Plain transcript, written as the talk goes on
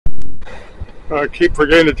I keep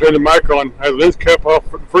forgetting to turn the mic on. I had Liz cap off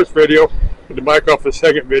for the first video, and the mic off the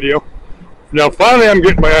second video. Now finally I'm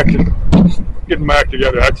getting my act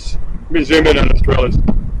together. Let me zoom in on the trellis.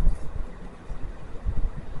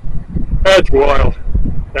 That's wild.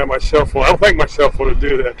 And my cell phone. I don't think my cell phone will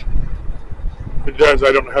do that. If it does,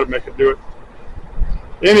 I don't know how to make it do it.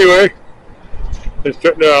 Anyway,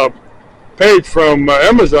 the page from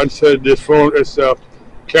Amazon said this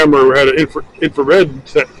camera had an infrared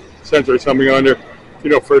sensor or something on there, you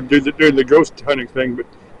know, for doing the ghost hunting thing. But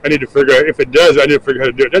I need to figure out if it does. I need to figure out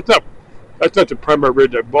how to do it. That's not the primary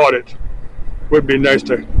reason I bought it. Would be nice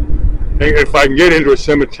to, if I can get into a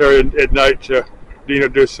cemetery at night, you know,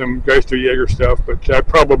 do some Geisterjäger stuff. But I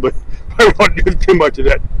won't do too much of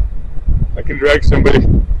that. I can drag some of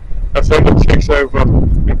the chicks I've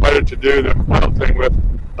invited to do the wild thing with.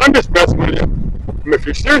 I'm just messing with you. I mean, if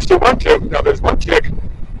you seriously want to, now there's one chick,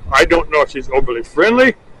 I don't know if she's overly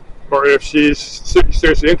friendly or if she's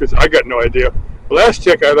seriously interested. I got no idea. The last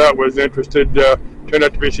chick I thought was interested turned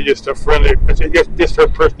out to be just a friendly, just her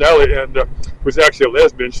personality, and was actually a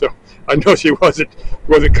lesbian. So I know she wasn't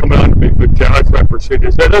coming on to me, but that's why I pursued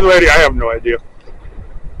this. That other lady, I have no idea.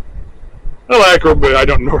 I like her, but I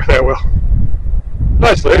don't know her that well.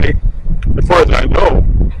 Nice lady, as far as I know.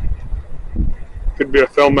 Could be a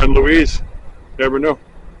Thelma and Louise. Never know.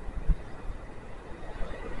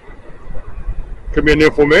 Could be a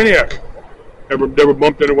nymphomaniac. Never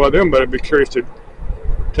bumped into one of them, but I'd be curious to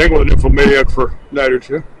tangle with a nymphomaniac for a night or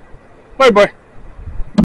two. Bye-bye.